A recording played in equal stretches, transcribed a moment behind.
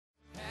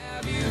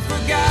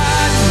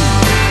forgotten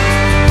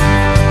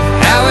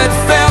how it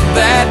felt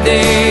that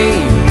day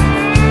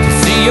to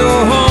see your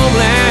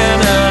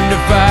homeland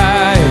under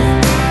fire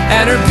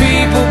and her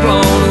people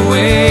blown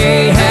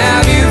away?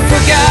 Have you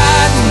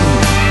forgotten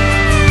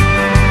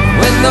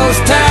when those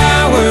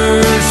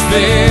towers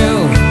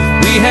fell?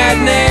 We had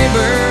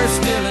neighbors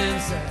still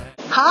inside.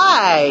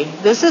 Hi,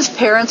 this is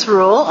Parents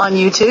Rule on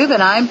YouTube,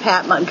 and I'm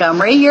Pat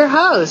Montgomery, your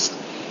host.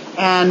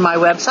 And my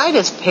website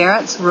is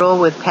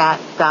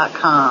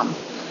parentsrulewithpat.com.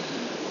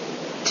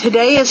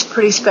 Today is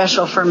pretty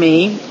special for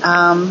me,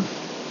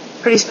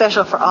 pretty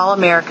special for all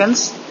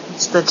Americans.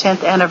 It's the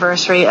 10th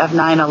anniversary of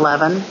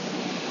 9/11,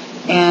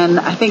 and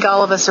I think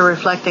all of us are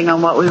reflecting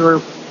on what we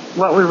were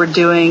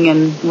doing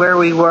and where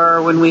we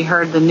were when we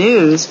heard the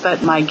news,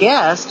 but my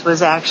guest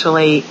was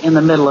actually in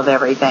the middle of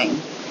everything.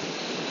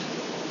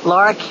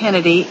 Laura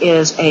Kennedy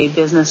is a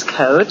business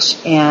coach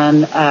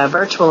and a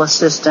virtual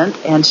assistant,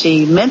 and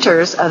she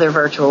mentors other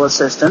virtual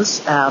assistants.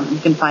 You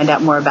can find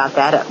out more about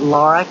that at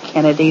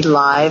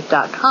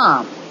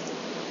laurakennedylive.com.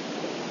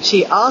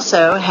 She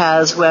also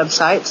has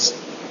websites,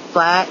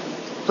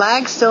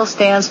 flag still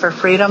stands for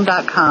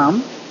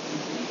freedom.com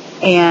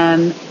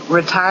and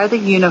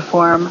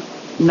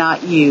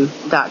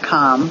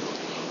retiretheuniformnotyou.com.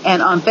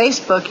 And on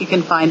Facebook, you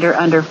can find her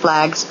under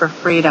Flags for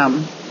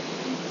Freedom.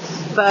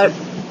 But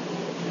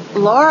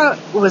Laura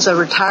was a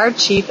retired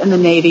senior chief in the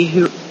Navy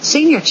who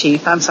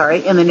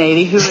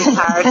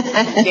retired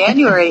in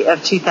January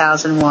of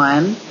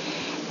 2001,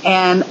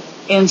 and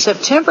in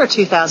September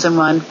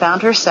 2001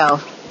 found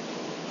herself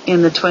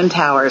in the Twin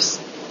Towers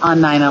on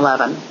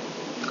 9/11.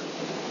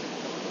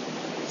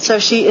 So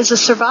she is a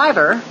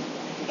survivor,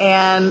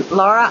 and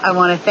Laura, I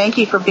want to thank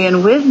you for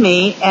being with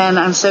me, and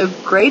I'm so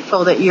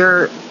grateful that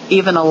you're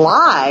even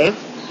alive.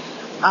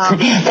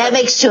 That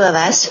makes two of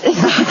us.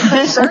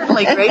 I'm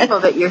certainly grateful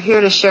that you're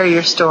here to share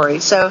your story.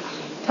 So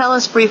tell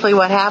us briefly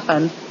what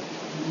happened.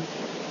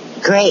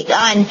 Great.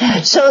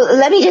 So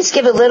let me just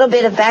give a little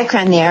bit of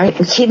background there.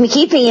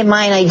 Keeping in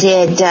mind I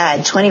did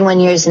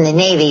 21 years in the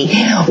Navy.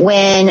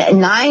 When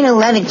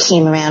 9/11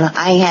 came around,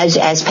 I had,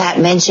 as Pat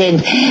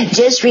mentioned,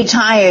 just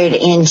retired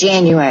in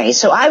January.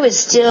 So I was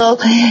still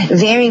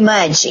very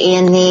much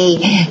in the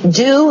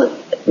do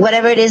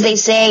whatever it is they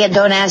say and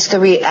don't ask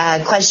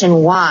a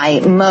question why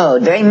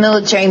mode, very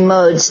military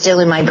mode still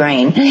in my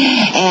brain.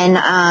 And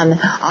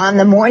on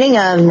the morning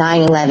of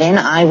 9/11,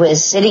 I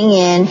was sitting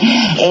in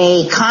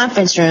a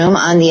conference room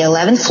on the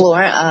 11th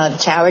floor of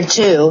Tower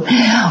 2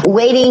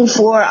 waiting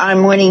for our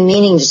morning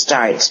meeting to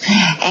start.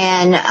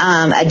 And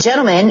a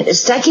gentleman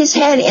stuck his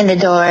head in the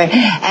door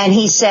and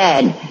he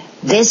said,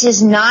 "This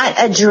is not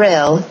a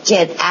drill.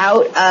 Get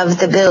out of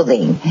the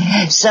building."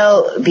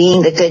 So,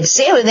 being the good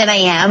sailor that I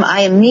am,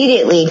 I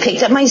immediately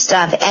picked up my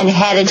stuff and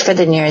headed for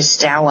the nearest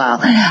stairwell.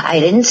 I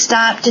didn't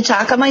stop to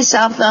talk on my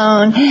cell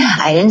phone.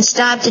 I didn't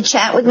stop to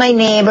chat with my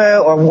neighbor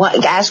or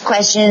ask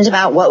questions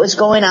about what was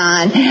going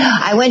on.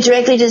 I went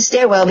directly to the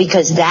stairwell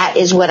because that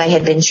is what I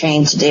had been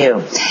trained to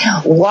do.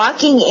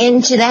 Walking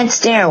into that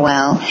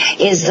stairwell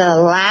is the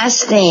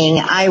last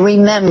thing I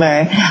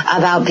remember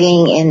about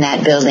being in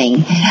that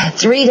building.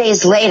 3 days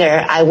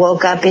later, I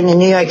woke up in the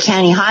New York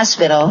County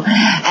Hospital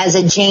as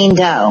a Jane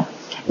Doe.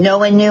 No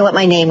one knew what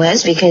my name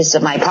was because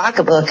of my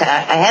pocketbook.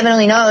 Heaven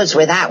only knows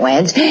where that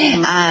went.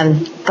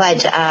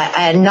 But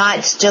I'm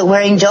not still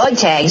wearing dog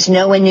tags.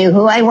 No one knew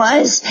who I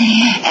was.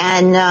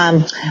 And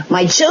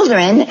my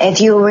children,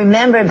 if you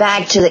remember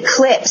back to the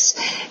clips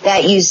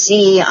that you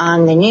see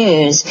on the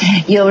news,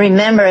 you'll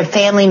remember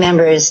family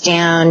members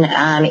down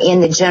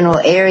in the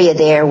general area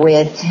there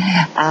with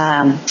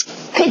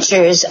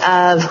pictures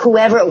of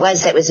whoever it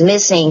was that was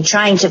missing,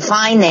 trying to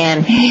find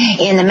them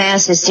in the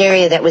mass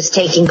hysteria that was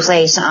taking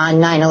place on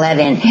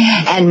 9/11.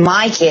 And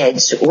my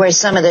kids were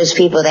some of those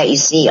people that you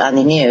see on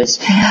the news,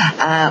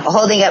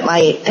 holding up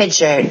my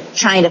picture,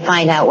 trying to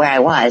find out where I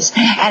was.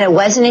 And it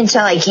wasn't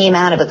until I came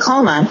out of a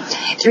coma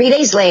 3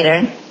 days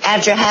later,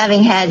 after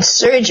having had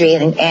surgery,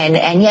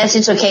 and yes,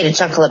 it's okay to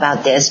chuckle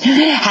about this,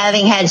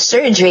 having had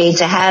surgery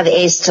to have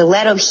a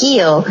stiletto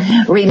heel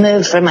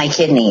removed from my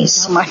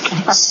kidneys. Oh my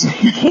gosh.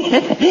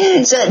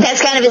 So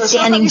that's kind of a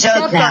standing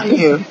joke now.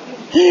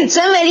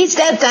 Somebody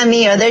stepped on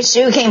me or their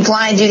shoe came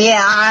flying through the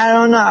air. I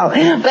don't know.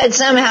 But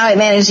somehow it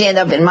managed to end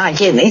up in my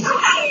kidney.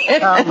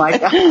 Oh, my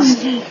gosh.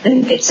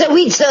 So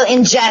we still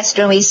ingest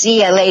when we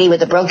see a lady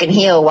with a broken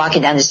heel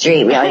walking down the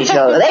street. We always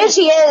go, there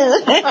she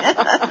is.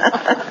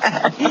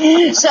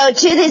 So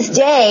to this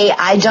day,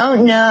 I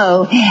don't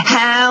know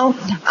how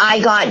I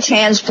got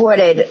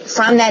transported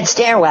from that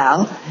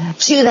stairwell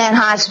to that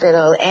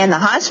hospital. And the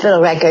hospital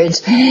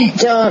records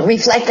don't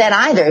reflect that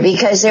either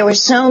because there were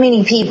so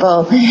many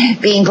people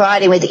being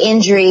brought in with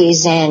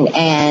injuries and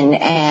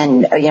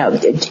you know,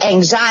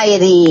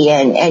 anxiety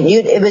and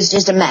it was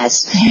just a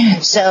mess.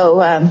 So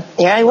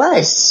there I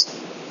was.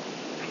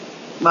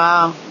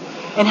 Wow.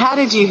 And how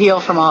did you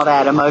heal from all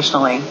that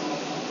emotionally?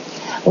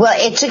 Well,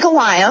 it took a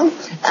while.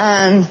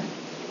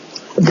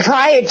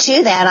 Prior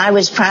to that, I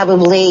was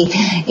probably,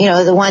 you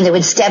know, the one that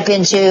would step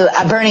into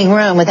a burning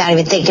room without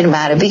even thinking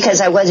about it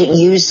because I wasn't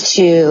used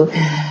to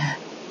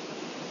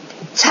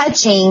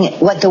touching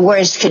what the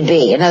worst could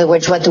be. In other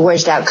words, what the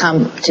worst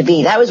outcome to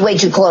be. That was way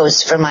too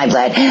close for my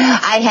blood.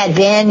 I had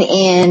been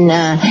in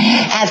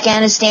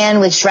Afghanistan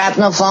with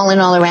shrapnel falling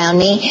all around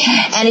me,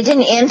 and it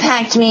didn't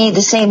impact me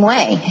the same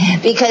way,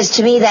 because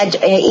to me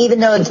that even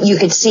though you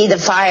could see the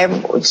fire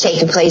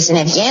taking place in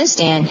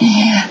Afghanistan,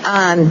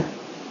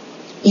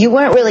 you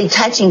weren't really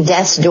touching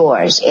death's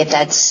doors, if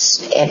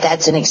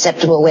that's an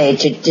acceptable way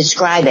to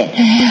describe it.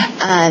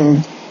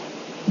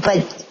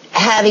 But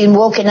having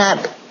woken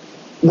up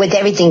with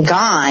everything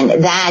gone,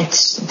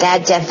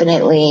 that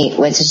definitely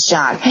was a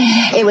shock.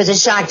 It was a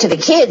shock to the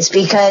kids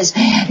because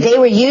they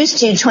were used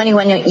to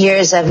 21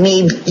 years of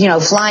me,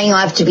 flying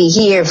off to be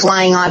here,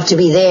 flying off to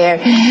be there,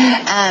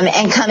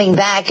 and coming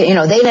back.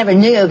 They never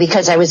knew,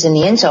 because I was in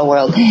the intel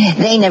world,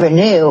 they never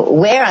knew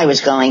where I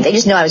was going. They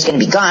just knew I was going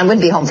to be gone,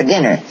 wouldn't be home for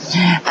dinner.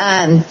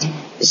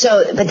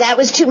 But that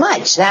was too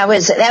much. That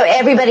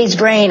everybody's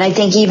brain, I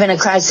think even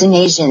across the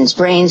nations,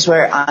 brains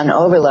were on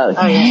overload.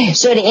 Oh, yeah.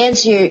 So to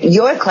answer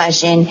your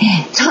question,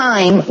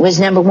 time was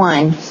number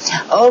one.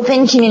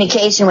 Open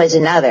communication was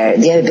another.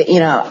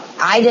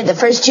 I did the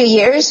first 2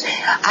 years,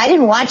 I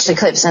didn't watch the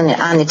clips on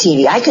the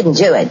TV. I couldn't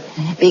do it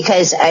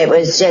because it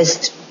was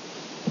just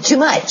too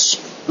much.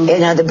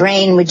 The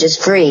brain would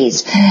just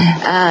freeze.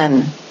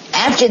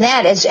 After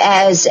that,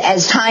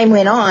 as time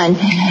went on,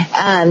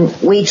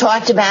 we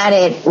talked about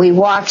it, we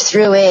walked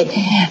through it.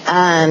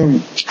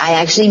 I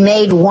actually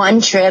made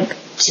one trip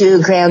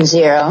to Ground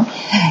Zero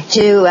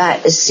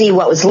to see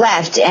what was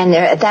left, and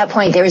at that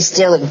point there was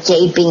still a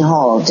gaping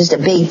hole, just a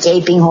big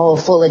gaping hole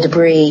full of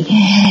debris,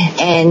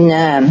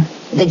 and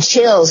the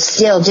chills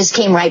still just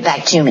came right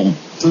back to me.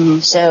 Mm-hmm.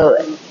 So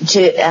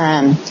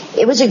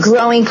it was a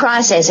growing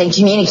process, and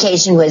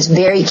communication was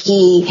very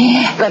key.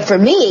 But for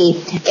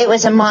me, it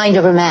was a mind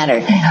over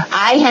matter.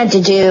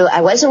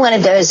 I wasn't one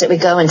of those that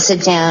would go and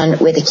sit down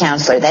with a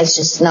counselor. That's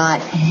just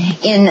not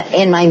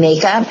in my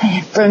makeup.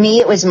 For me,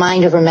 it was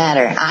mind over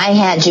matter. I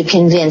had to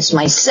convince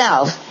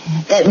myself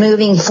that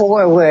moving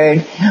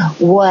forward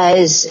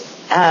was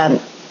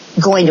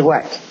going to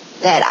work,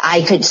 that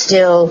I could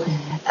still,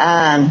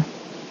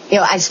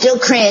 I still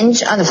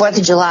cringe on the 4th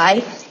of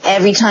July.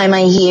 Every time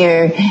I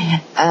hear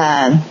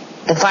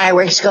the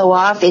fireworks go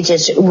off, it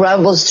just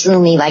rumbles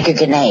through me like a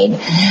grenade.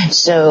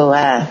 So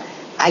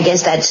I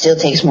guess that still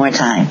takes more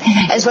time.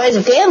 As far as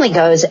the family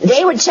goes,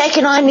 they were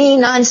checking on me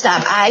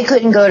nonstop. I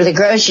couldn't go to the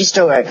grocery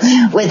store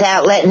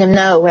without letting them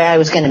know where I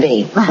was going to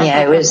be.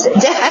 Yeah, it was.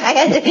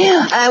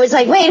 I was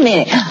like, wait a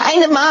minute,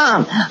 I'm the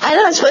mom. I'm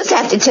not supposed to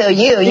have to tell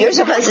you. You're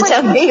supposed to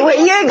tell me where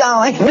you're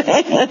going.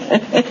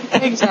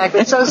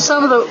 Exactly. So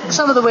some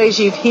of the ways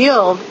you've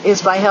healed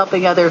is by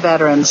helping other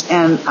veterans,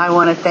 and I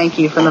want to thank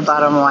you from the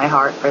bottom of my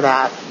heart for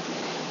that.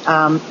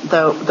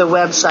 The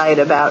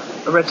website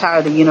about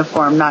Retire the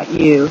Uniform, Not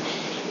You,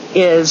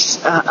 is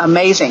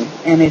amazing.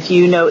 And if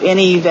you know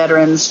any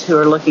veterans who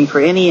are looking for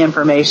any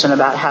information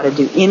about how to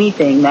do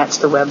anything, that's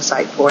the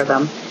website for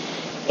them.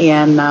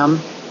 And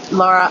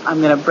Laura, I'm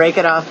going to break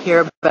it off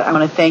here, but I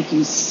want to thank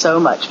you so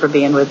much for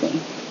being with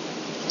me.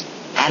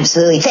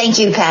 Absolutely. Thank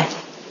you, Pat.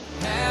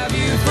 Have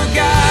you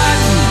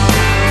forgotten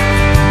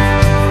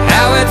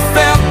how it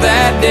felt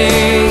that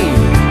day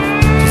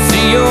to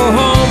see your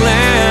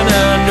homeland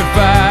under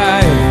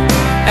fire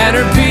and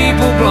her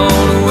people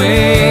blown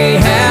away?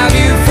 Have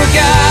you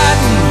forgotten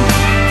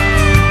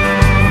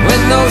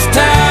when those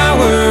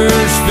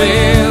towers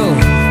fell?